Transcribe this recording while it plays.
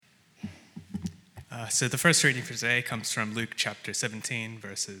So the first reading for today comes from Luke chapter 17,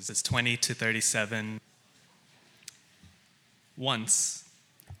 verses 20 to 37. Once,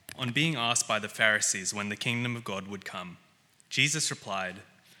 on being asked by the Pharisees when the kingdom of God would come, Jesus replied,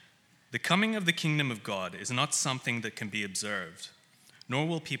 "The coming of the kingdom of God is not something that can be observed, nor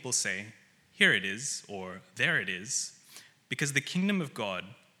will people say, 'Here it is,' or 'There it is,' because the kingdom of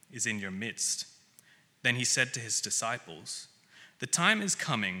God is in your midst." Then he said to his disciples, "The time is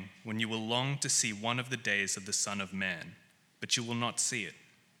coming when you will long to see one of the days of the Son of Man, but you will not see it.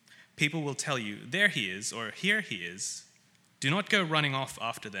 People will tell you, 'There he is,' or 'Here he is.' Do not go running off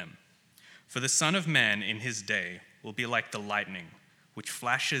after them. For the Son of Man in his day will be like the lightning, which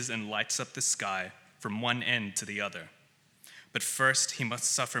flashes and lights up the sky from one end to the other. But first he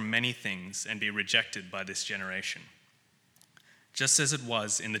must suffer many things and be rejected by this generation. Just as it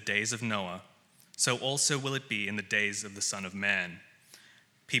was in the days of Noah, so also will it be in the days of the Son of Man.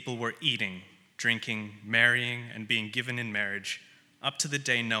 People were eating, drinking, marrying, and being given in marriage up to the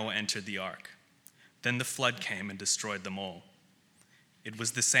day Noah entered the ark. Then the flood came and destroyed them all. It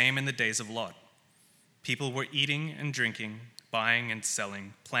was the same in the days of Lot. People were eating and drinking, buying and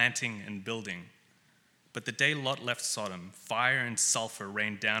selling, planting and building. But the day Lot left Sodom, fire and sulfur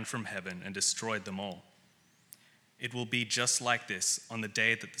rained down from heaven and destroyed them all. It will be just like this on the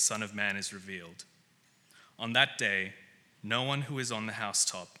day that the Son of Man is revealed. On that day, no one who is on the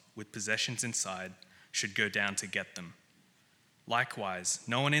housetop with possessions inside should go down to get them. Likewise,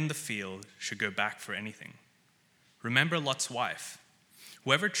 no one in the field should go back for anything. Remember Lot's wife.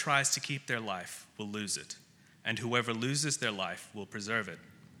 Whoever tries to keep their life will lose it, and whoever loses their life will preserve it.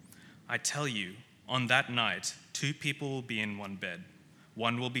 I tell you, on that night, 2 people will be in one bed.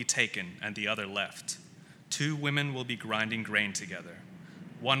 One will be taken and the other left. 2 women will be grinding grain together.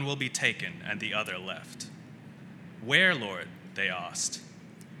 One will be taken and the other left." "Where, Lord?" they asked.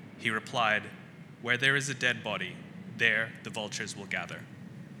 He replied, "Where there is a dead body, there the vultures will gather."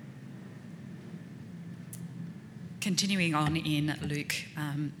 Continuing on in Luke,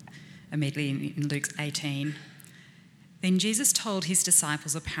 immediately in Luke 18, then Jesus told his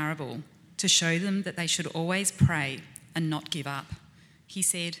disciples a parable to show them that they should always pray and not give up. He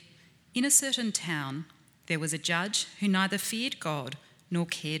said, "In a certain town there was a judge who neither feared God nor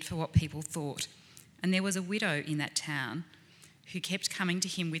cared for what people thought. And there was a widow in that town who kept coming to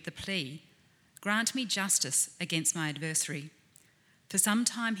him with the plea, 'Grant me justice against my adversary.' For some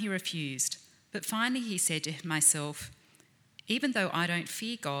time he refused, but finally he said to himself, 'Even though I don't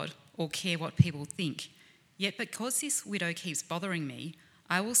fear God or care what people think, yet because this widow keeps bothering me,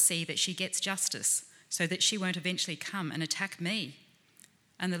 I will see that she gets justice, so that she won't eventually come and attack me.'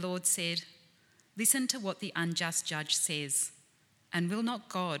 And the Lord said, 'Listen to what the unjust judge says. And will not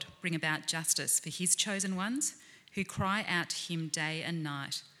God bring about justice for his chosen ones who cry out to him day and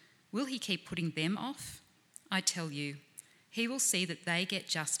night? Will he keep putting them off? I tell you, he will see that they get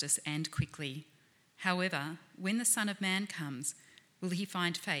justice and quickly. However, when the Son of Man comes, will he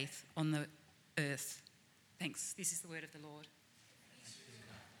find faith on the earth?'" Thanks. This is the word of the Lord.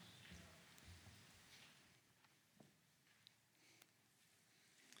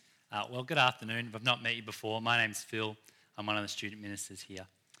 Well, good afternoon. If I've not met you before, my name's Phil. I'm one of the student ministers here.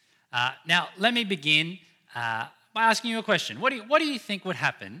 Now, let me begin by asking you a question. What do you think would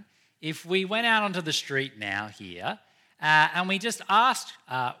happen if we went out onto the street now here and we just asked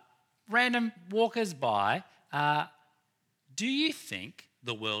random walkers by, do you think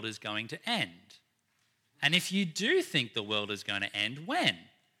the world is going to end? And if you do think the world is going to end, when?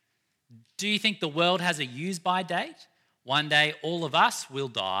 Do you think the world has a use-by date? One day all of us will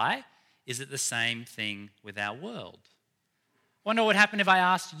die. Is it the same thing with our world? I wonder what would happen if I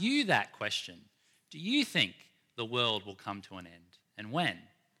asked you that question. Do you think the world will come to an end? And when?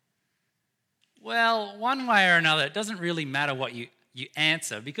 Well, one way or another, it doesn't really matter what you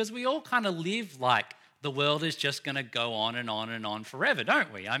answer, because we all kind of live like the world is just going to go on and on and on forever,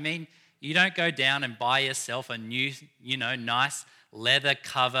 don't we? I mean, you don't go down and buy yourself a new, nice leather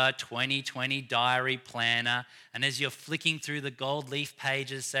cover 2020 diary planner, and as you're flicking through the gold leaf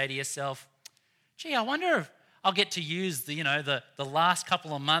pages, say to yourself, "Gee, I wonder if I'll get to use the last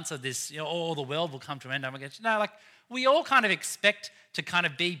couple of months of this, or the world will come to an end." We all kind of expect to kind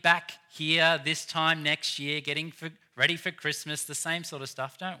of be back here this time next year, getting ready for Christmas, the same sort of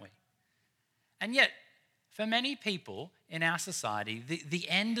stuff, don't we? And yet, for many people in our society, the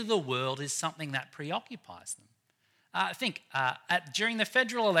end of the world is something that preoccupies them. During the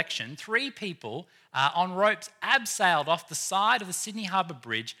federal election, 3 people on ropes abseiled off the side of the Sydney Harbour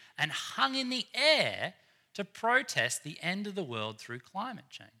Bridge and hung in the air to protest the end of the world through climate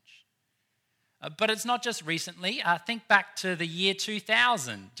change. But it's not just recently. Think back to the year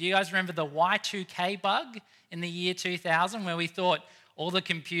 2000. Do you guys remember the Y2K bug in the year 2000, where we thought all the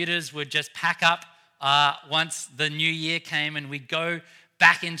computers would just pack up once the new year came and we'd go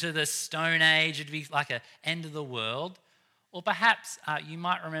back into the Stone Age? It'd be like an end of the world. Or perhaps you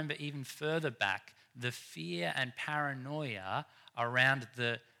might remember even further back the fear and paranoia around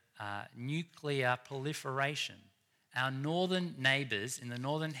the nuclear proliferation. Our northern neighbours in the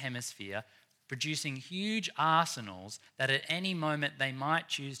northern hemisphere producing huge arsenals that at any moment they might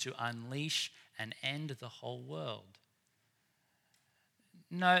choose to unleash and end the whole world.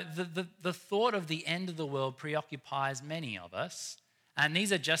 No, the thought of the end of the world preoccupies many of us, and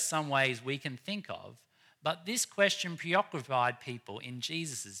these are just some ways we can think of, but this question preoccupied people in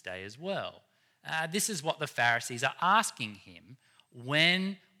Jesus' day as well. This is what the Pharisees are asking him: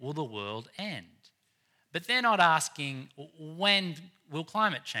 when will the world end? But they're not asking, when will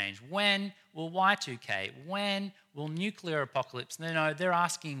climate change? When will Y2K? When will nuclear apocalypse? No, they're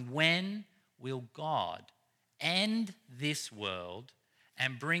asking, when will God end this world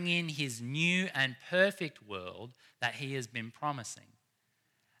and bring in his new and perfect world that he has been promising?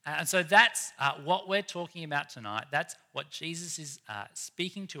 And so that's what we're talking about tonight. That's what Jesus is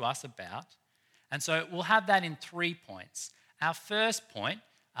speaking to us about. And so we'll have that in 3 points. Our first point,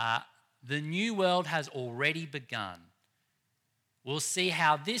 the new world has already begun. We'll see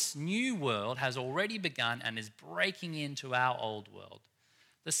how this new world has already begun and is breaking into our old world.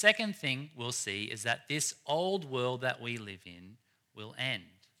 The second thing we'll see is that this old world that we live in will end.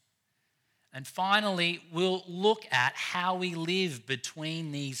 And finally, we'll look at how we live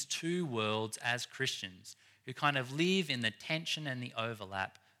between these two worlds as Christians, who kind of live in the tension and the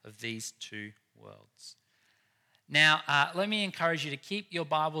overlap of these two worlds. Now, let me encourage you to keep your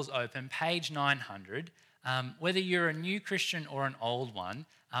Bibles open, page 900. Whether you're a new Christian or an old one,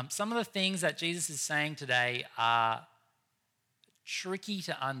 some of the things that Jesus is saying today are tricky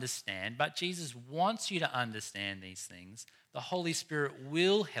to understand, but Jesus wants you to understand these things. The Holy Spirit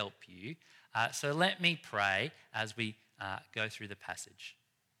will help you. So let me pray as we go through the passage.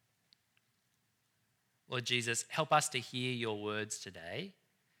 Lord Jesus, help us to hear your words today.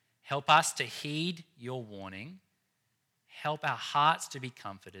 Help us to heed your warning. Help our hearts to be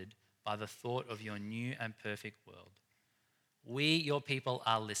comforted by the thought of your new and perfect world. We, your people,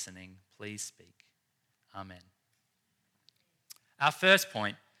 are listening. Please speak. Amen. Our first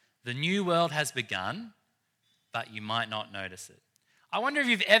point, the new world has begun, but you might not notice it. I wonder if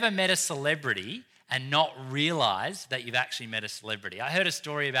you've ever met a celebrity and not realized that you've actually met a celebrity. I heard a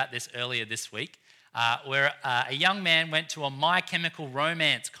story about this earlier this week where a young man went to a My Chemical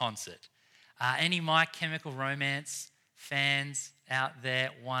Romance concert. Any My Chemical Romance fans out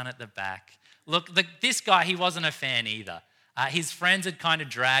there? One at the back. Look, this guy, he wasn't a fan either. His friends had kind of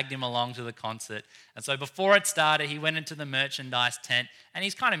dragged him along to the concert. And so before it started, he went into the merchandise tent and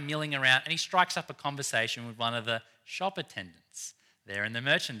he's kind of milling around and he strikes up a conversation with one of the shop attendants there in the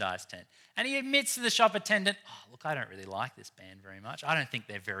merchandise tent. And he admits to the shop attendant, "Oh, look, I don't really like this band very much. I don't think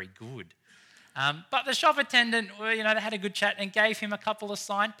they're very good." But the shop attendant, they had a good chat and gave him a couple of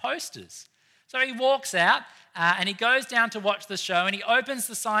signed posters. So he walks out and he goes down to watch the show and he opens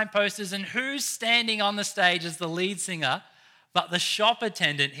the signed posters, and who's standing on the stage as the lead singer but the shop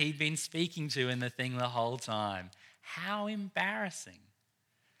attendant he'd been speaking to in the thing the whole time? How embarrassing.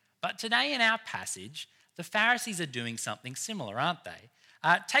 But today in our passage, the Pharisees are doing something similar, aren't they?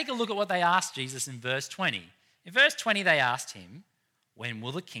 Take a look at what they asked Jesus in verse 20. In verse 20, they asked him, "When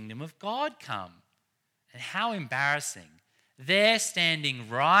will the kingdom of God come?" And how embarrassing. There, standing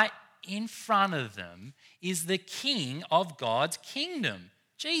right in front of them, is the king of God's kingdom,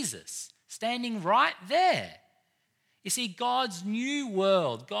 Jesus, standing right there. You see, God's new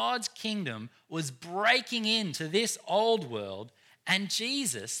world, God's kingdom, was breaking into this old world, and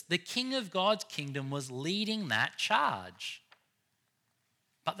Jesus, the king of God's kingdom, was leading that charge.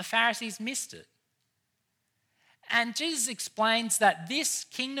 But the Pharisees missed it. And Jesus explains that this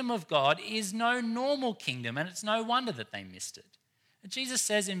kingdom of God is no normal kingdom, and it's no wonder that they missed it. And Jesus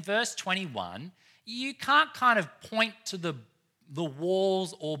says in verse 21, you can't kind of point to the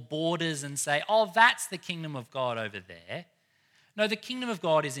walls or borders and say, "Oh, that's the kingdom of God over there." No, the kingdom of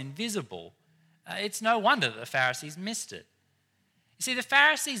God is invisible. It's no wonder that the Pharisees missed it. You see, the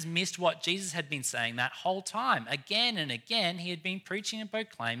Pharisees missed what Jesus had been saying that whole time. Again and again, he had been preaching and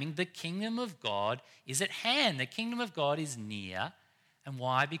proclaiming the kingdom of God is at hand. The kingdom of God is near. And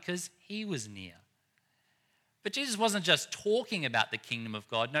why? Because he was near. But Jesus wasn't just talking about the kingdom of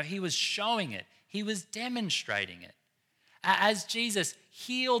God. No, he was showing it. He was demonstrating it. As Jesus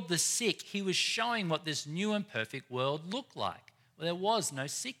healed the sick, he was showing what this new and perfect world looked like. Well, there was no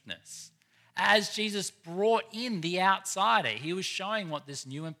sickness. As Jesus brought in the outsider, he was showing what this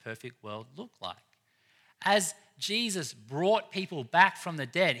new and perfect world looked like. As Jesus brought people back from the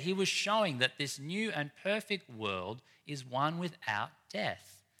dead, he was showing that this new and perfect world is one without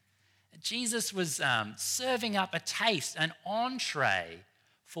death. Jesus was serving up a taste, an entree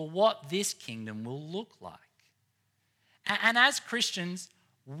for what this kingdom will look like. And as Christians,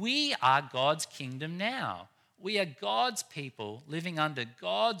 we are God's kingdom now. We are God's people living under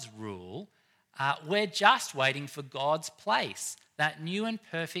God's rule. We're just waiting for God's place, that new and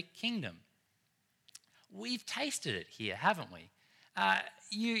perfect kingdom. We've tasted it here, haven't we?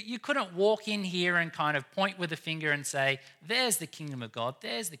 You couldn't walk in here and kind of point with a finger and say, there's the kingdom of God,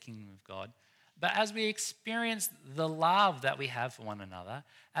 there's the kingdom of God. But as we experience the love that we have for one another,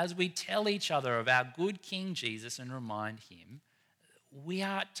 as we tell each other of our good King Jesus and remind him, we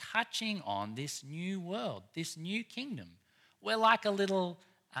are touching on this new world, this new kingdom. We're like a little,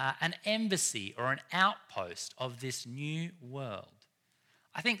 an embassy or an outpost of this new world.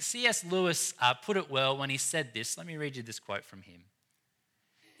 I think C.S. Lewis put it well when he said this. Let me read you this quote from him.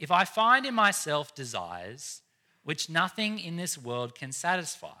 "If I find in myself desires which nothing in this world can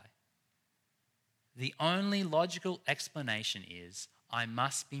satisfy, the only logical explanation is I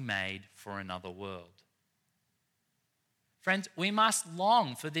must be made for another world." Friends, we must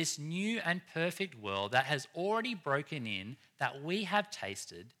long for this new and perfect world that has already broken in, that we have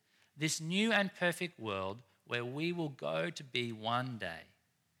tasted, this new and perfect world where we will go to be one day.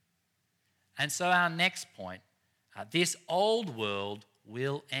 And so our next point, this old world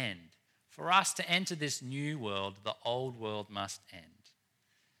will end. For us to enter this new world, the old world must end.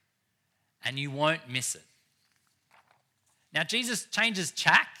 And you won't miss it. Now, Jesus changes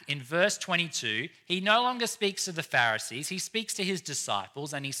tack in verse 22. He no longer speaks to the Pharisees. He speaks to his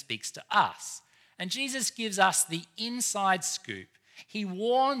disciples and he speaks to us. And Jesus gives us the inside scoop. He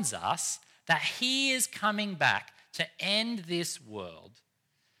warns us that he is coming back to end this world.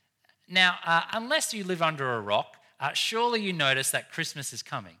 Now, unless you live under a rock, surely you notice that Christmas is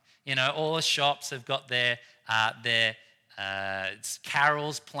coming. You know, all the shops have got their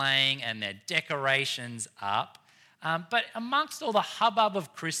carols playing and their decorations up. But amongst all the hubbub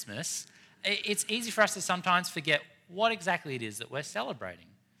of Christmas, it's easy for us to sometimes forget what exactly it is that we're celebrating.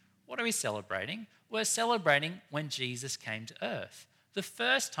 What are we celebrating? We're celebrating when Jesus came to earth, the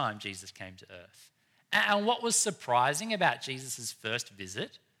first time Jesus came to earth. And what was surprising about Jesus' first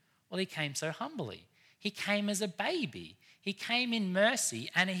visit? Well, he came so humbly. He came as a baby. He came in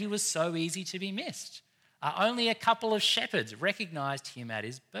mercy, and he was so easy to be missed. Only a couple of shepherds recognized him at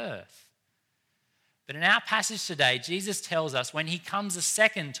his birth. But in our passage today, Jesus tells us when he comes a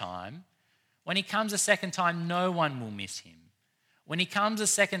second time, no one will miss him. When he comes a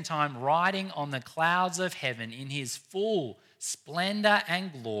second time riding on the clouds of heaven in his full splendor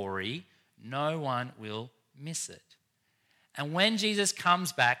and glory, no one will miss it. And when Jesus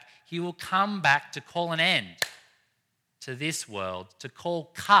comes back, he will come back to call an end to this world, to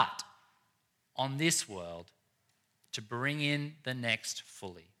call cut on this world, to bring in the next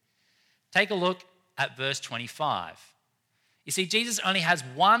fully. Take a look at verse 25. You see, Jesus only has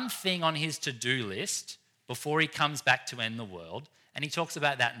one thing on his to-do list before he comes back to end the world, and he talks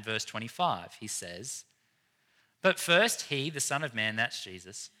about that in verse 25. He says, "But first he, the Son of Man," that's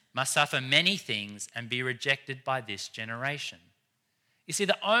Jesus, "must suffer many things and be rejected by this generation." You see,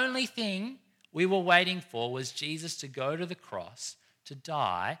 the only thing we were waiting for was Jesus to go to the cross, to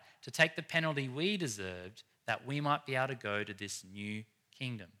die, to take the penalty we deserved, that we might be able to go to this new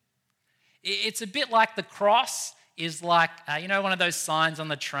kingdom. It's a bit like the cross is like, one of those signs on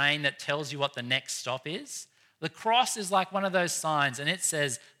the train that tells you what the next stop is? The cross is like one of those signs, and it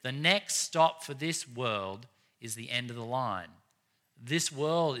says the next stop for this world is the end of the line. This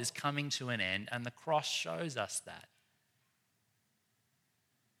world is coming to an end, and the cross shows us that.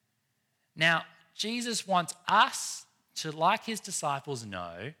 Now, Jesus wants us to, like his disciples,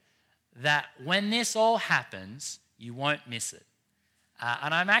 know that when this all happens, you won't miss it.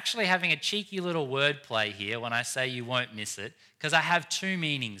 And I'm actually having a cheeky little wordplay here when I say you won't miss it, because I have two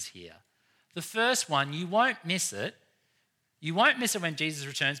meanings here. The first one, you won't miss it. You won't miss it when Jesus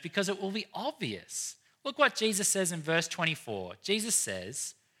returns because it will be obvious. Look what Jesus says in verse 24. Jesus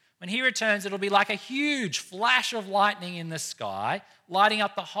says, when he returns, it'll be like a huge flash of lightning in the sky, lighting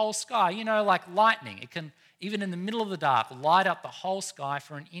up the whole sky. You know, like lightning. It can, even in the middle of the dark, light up the whole sky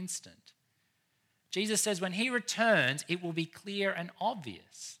for an instant. Jesus says when he returns, it will be clear and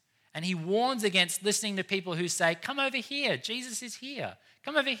obvious. And he warns against listening to people who say, "Come over here, Jesus is here.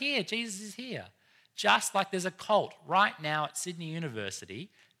 Come over here, Jesus is here." Just like there's a cult right now at Sydney University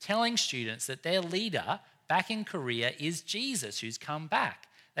telling students that their leader back in Korea is Jesus who's come back.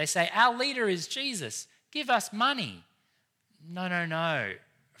 They say, our leader is Jesus. Give us money. No.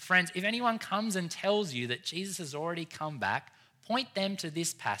 Friends, if anyone comes and tells you that Jesus has already come back, point them to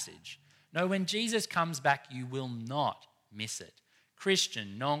this passage. No, when Jesus comes back, you will not miss it.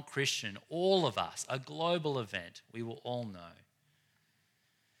 Christian, non-Christian, all of us, a global event, we will all know.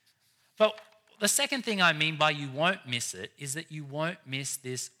 But the second thing I mean by you won't miss it is that you won't miss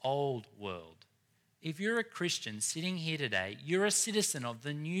this old world. If you're a Christian sitting here today, you're a citizen of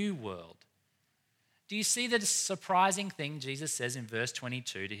the new world. Do you see the surprising thing Jesus says in verse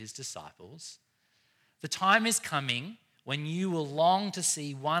 22 to his disciples? The time is coming when you will long to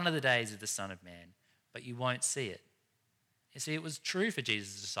see one of the days of the Son of Man, but you won't see it. You see, it was true for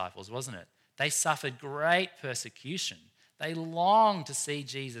Jesus' disciples, wasn't it? They suffered great persecution. They longed to see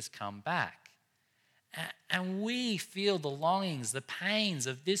Jesus come back. And we feel the longings, the pains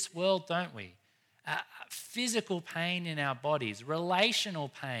of this world, don't we? Physical pain in our bodies, relational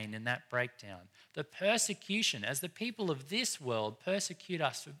pain in that breakdown, the persecution as the people of this world persecute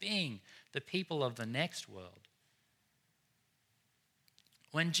us for being the people of the next world.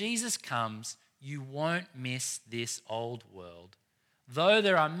 When Jesus comes, you won't miss this old world. Though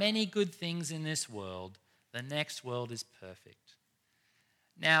there are many good things in this world, the next world is perfect.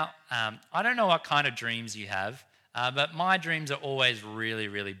 Now, I don't know what kind of dreams you have, but my dreams are always really,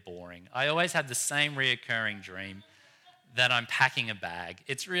 really boring. I always have the same reoccurring dream that I'm packing a bag.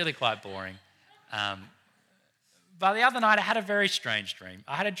 It's really quite boring. But the other night, I had a very strange dream.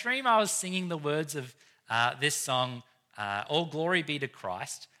 I had a dream I was singing the words of this song, All Glory Be to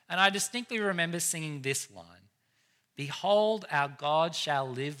Christ, and I distinctly remember singing this line, Behold, our God shall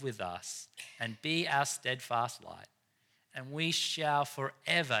live with us and be our steadfast light, and we shall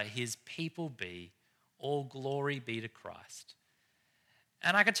forever his people be. All glory be to Christ.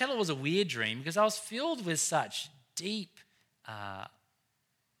 And I could tell it was a weird dream because I was filled with such deep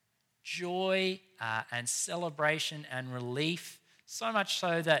joy and celebration and relief, so much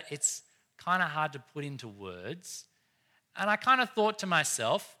so that it's kind of hard to put into words. And I kind of thought to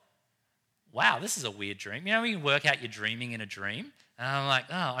myself, wow, this is a weird dream. You know, when you work out you're dreaming in a dream, and I'm like,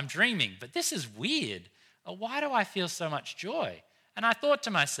 oh, I'm dreaming, but this is weird. Why do I feel so much joy? And I thought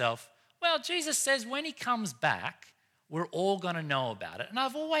to myself, well, Jesus says when he comes back, we're all going to know about it. And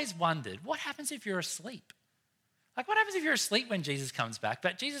I've always wondered, what happens if you're asleep? Like, what happens if you're asleep when Jesus comes back?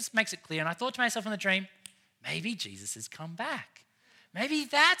 But Jesus makes it clear. And I thought to myself in the dream, maybe Jesus has come back. Maybe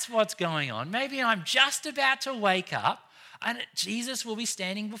that's what's going on. Maybe I'm just about to wake up and Jesus will be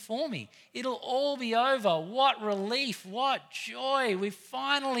standing before me. It'll all be over. What relief, what joy. We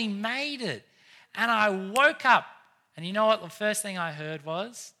finally made it. And I woke up, and you know what the first thing I heard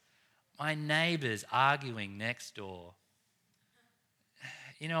was? My neighbors arguing next door.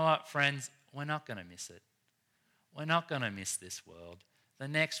 You know what, friends? We're not going to miss it. We're not going to miss this world. The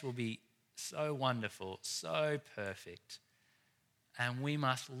next will be so wonderful, so perfect. And we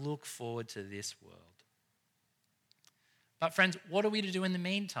must look forward to this world. But friends, what are we to do in the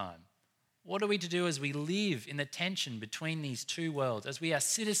meantime? What are we to do as we live in the tension between these two worlds, as we are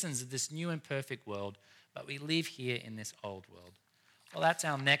citizens of this new and perfect world, but we live here in this old world? Well, that's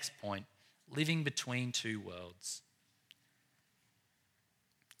our next point, living between two worlds.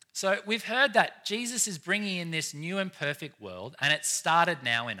 So we've heard that Jesus is bringing in this new and perfect world, and it's started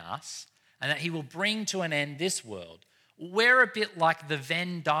now in us, and that he will bring to an end this world. We're a bit like the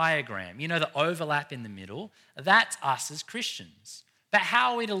Venn diagram, you know, the overlap in the middle. That's us as Christians. But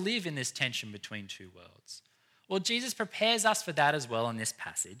how are we to live in this tension between two worlds? Well, Jesus prepares us for that as well in this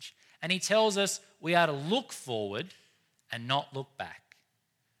passage, and he tells us we are to look forward and not look back.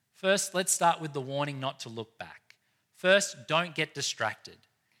 First, let's start with the warning not to look back. First, don't get distracted.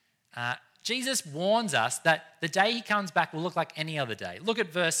 Jesus warns us that the day he comes back will look like any other day. Look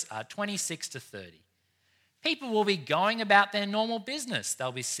at verse 26 to 30. People will be going about their normal business.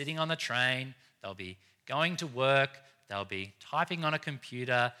 They'll be sitting on the train. They'll be going to work. They'll be typing on a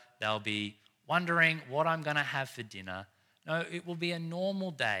computer. They'll be wondering what I'm going to have for dinner. No, it will be a normal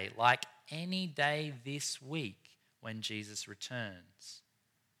day, like any day this week when Jesus returns.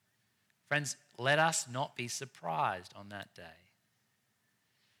 Friends, let us not be surprised on that day.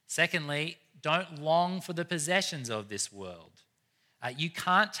 Secondly, don't long for the possessions of this world. You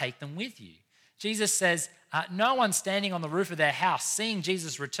can't take them with you. Jesus says, no one standing on the roof of their house seeing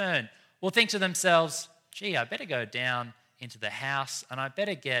Jesus return will think to themselves, gee, I better go down into the house and I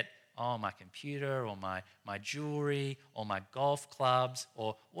better get my computer or my jewelry or my golf clubs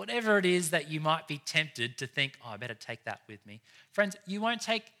or whatever it is that you might be tempted to think, I better take that with me. Friends, you won't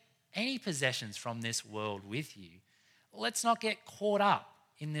take any possessions from this world with you. Let's not get caught up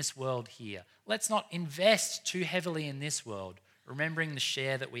in this world here. Let's not invest too heavily in this world. remembering the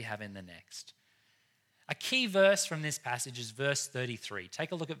share that we have in the next. A key verse from this passage is verse 33.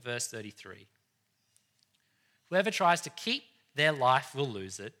 Take a look at verse 33. Whoever tries to keep their life will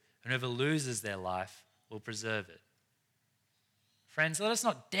lose it, and whoever loses their life will preserve it. Friends, let us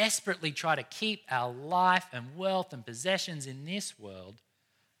not desperately try to keep our life and wealth and possessions in this world,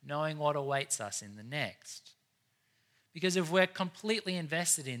 knowing what awaits us in the next. Because if we're completely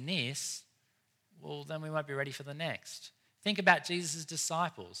invested in this, well, then we won't be ready for the next. Think about Jesus'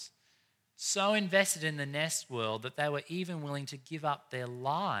 disciples. So invested in the next world that they were even willing to give up their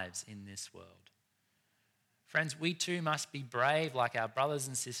lives in this world. Friends, we too must be brave like our brothers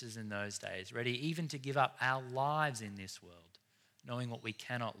and sisters in those days, ready even to give up our lives in this world, knowing what we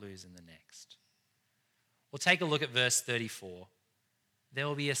cannot lose in the next. Well, take a look at verse 34. There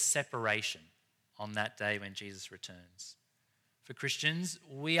will be a separation on that day when Jesus returns. For Christians,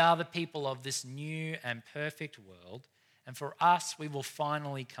 we are the people of this new and perfect world, and for us, we will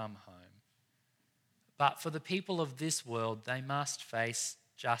finally come home. But for the people of this world, they must face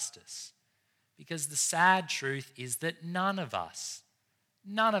justice. Because the sad truth is that none of us,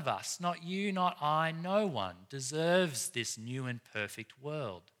 not you, not I, no one deserves this new and perfect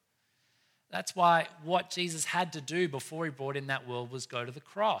world. That's why what Jesus had to do before he brought in that world was go to the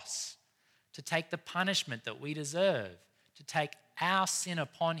cross, to take the punishment that we deserve, to take our sin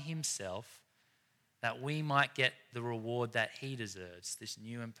upon himself that we might get the reward that he deserves, this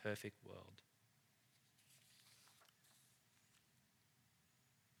new and perfect world.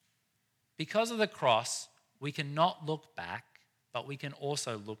 Because of the cross, we can not look back, but we can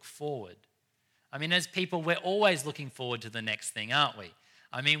also look forward. I mean, as people, we're always looking forward to the next thing, aren't we?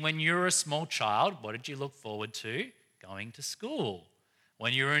 I mean, when you were a small child, what did you look forward to? Going to school.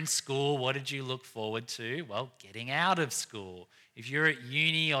 When you were in school, what did you look forward to? Well, getting out of school. If you're at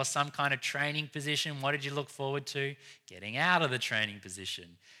uni or some kind of training position, what did you look forward to? Getting out of the training position.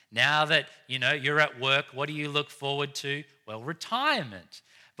 Now that, you're at work, what do you look forward to? Well, retirement.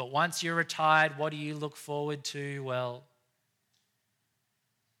 But once you're retired, what do you look forward to? Well,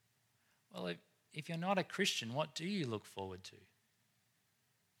 if you're not a Christian, what do you look forward to?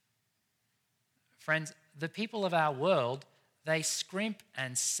 Friends, the people of our world, they scrimp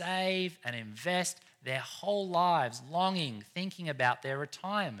and save and invest their whole lives longing, thinking about their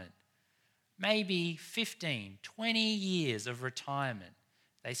retirement. Maybe 15, 20 years of retirement.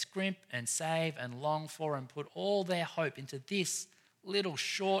 They scrimp and save and long for and put all their hope into this little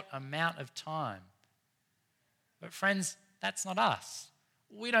short amount of time. But friends, that's not us.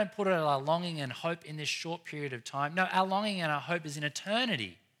 We don't put our longing and hope in this short period of time. No, our longing and our hope is in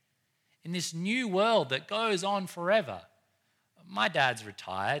eternity, in this new world that goes on forever. My dad's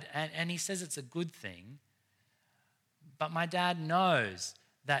retired, and he says it's a good thing, but my dad knows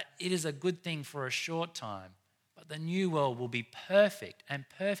that it is a good thing for a short time, but the new world will be perfect and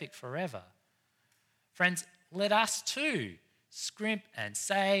perfect forever. Friends, let us too scrimp and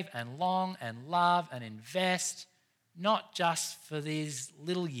save and long and love and invest, not just for these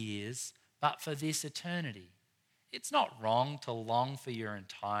little years, but for this eternity. It's not wrong to long for your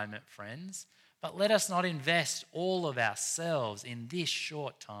retirement, friends, but let us not invest all of ourselves in this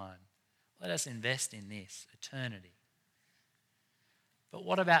short time. Let us invest in this eternity. But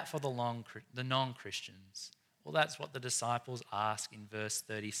what about for the non-Christians? Well, that's what the disciples ask in verse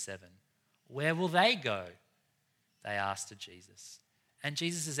 37. Where will they go? They asked to Jesus. And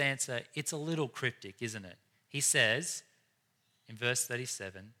Jesus' answer, it's a little cryptic, isn't it? He says in verse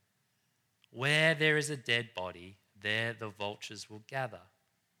 37, where there is a dead body, there the vultures will gather.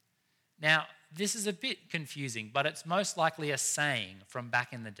 Now, this is a bit confusing, but it's most likely a saying from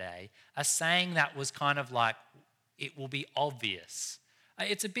back in the day, a saying that was kind of like, it will be obvious.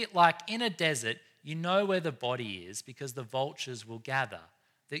 It's a bit like in a desert, you know where the body is because the vultures will gather,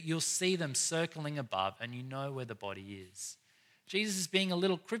 that you'll see them circling above and you know where the body is. Jesus is being a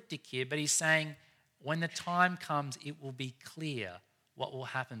little cryptic here, but he's saying when the time comes, it will be clear what will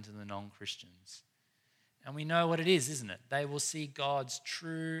happen to the non-Christians. And we know what it is, isn't it? They will see God's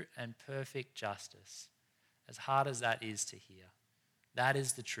true and perfect justice, as hard as that is to hear. That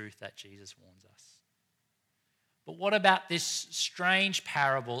is the truth that Jesus warns us. But what about this strange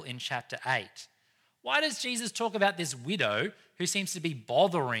parable in chapter 8? Why does Jesus talk about this widow who seems to be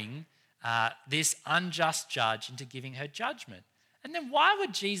bothering this unjust judge into giving her judgment? And then why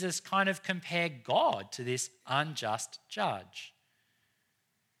would Jesus kind of compare God to this unjust judge?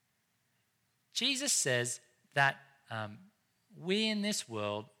 Jesus says that we in this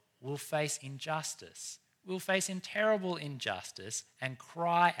world will face injustice. We'll face terrible injustice and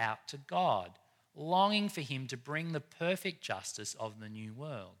cry out to God, longing for him to bring the perfect justice of the new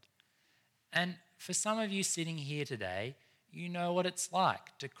world. And for some of you sitting here today, You know what it's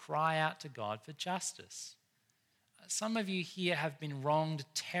like to cry out to God for justice. Some of you here have been wronged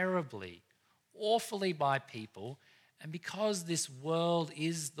terribly, awfully by people, and because this world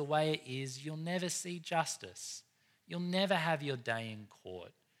is the way it is, you'll never see justice. You'll never have your day in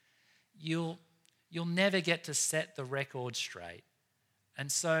court. You'll never get to set the record straight.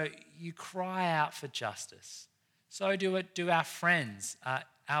 And so you cry out for justice. So do our friends,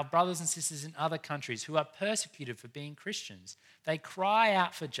 our brothers and sisters in other countries who are persecuted for being Christians. They cry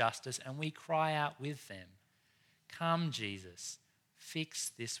out for justice, and we cry out with them. Come, Jesus,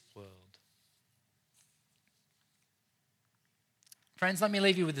 fix this world. Friends, let me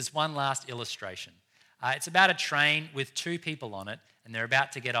leave you with this one last illustration. It's about a train with two people on it, and they're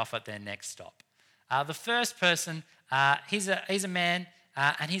about to get off at their next stop. The first person, he's a man,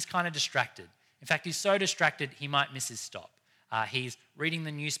 and he's kind of distracted. In fact, he's so distracted he might miss his stop. He's reading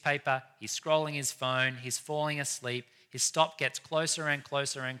the newspaper, he's scrolling his phone, he's falling asleep. His stop gets closer and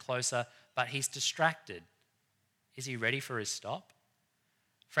closer and closer, but he's distracted. Is he ready for his stop?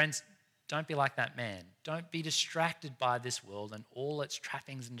 Friends, don't be like that man. Don't be distracted by this world and all its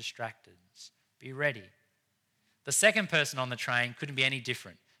trappings and distractions. Be ready. The second person on the train couldn't be any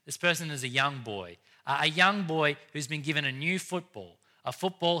different. This person is a young boy who's been given a new football, a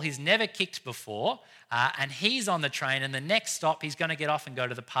football he's never kicked before, and he's on the train, and the next stop he's going to get off and go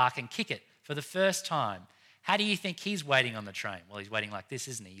to the park and kick it for the first time. How do you think he's waiting on the train? Well, he's waiting like this,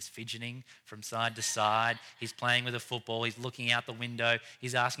 isn't he? He's fidgeting from side to side. He's playing with a football. He's looking out the window.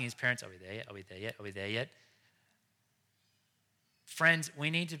 He's asking his parents, are we there yet? Are we there yet? Are we there yet? Friends, we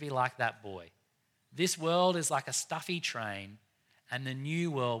need to be like that boy. This world is like a stuffy train, and the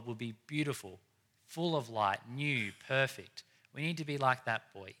new world will be beautiful, full of light, new, perfect. We need to be like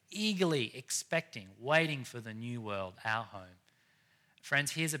that boy, eagerly expecting, waiting for the new world, our home.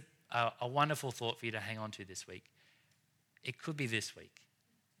 Friends, here's a wonderful thought for you to hang on to this week. It could be this week.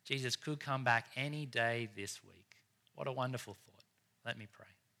 Jesus could come back any day this week. What a wonderful thought. Let me pray.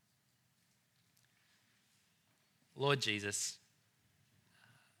 Lord Jesus,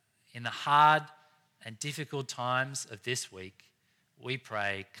 in the hard and difficult times of this week, we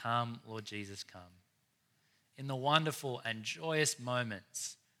pray, come, Lord Jesus, come. In the wonderful and joyous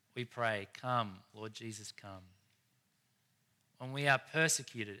moments, we pray, come, Lord Jesus, come. When we are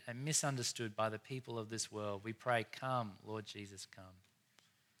persecuted and misunderstood by the people of this world, we pray, come, Lord Jesus, come.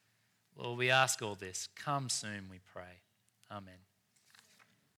 Lord, we ask all this. Come soon, we pray. Amen.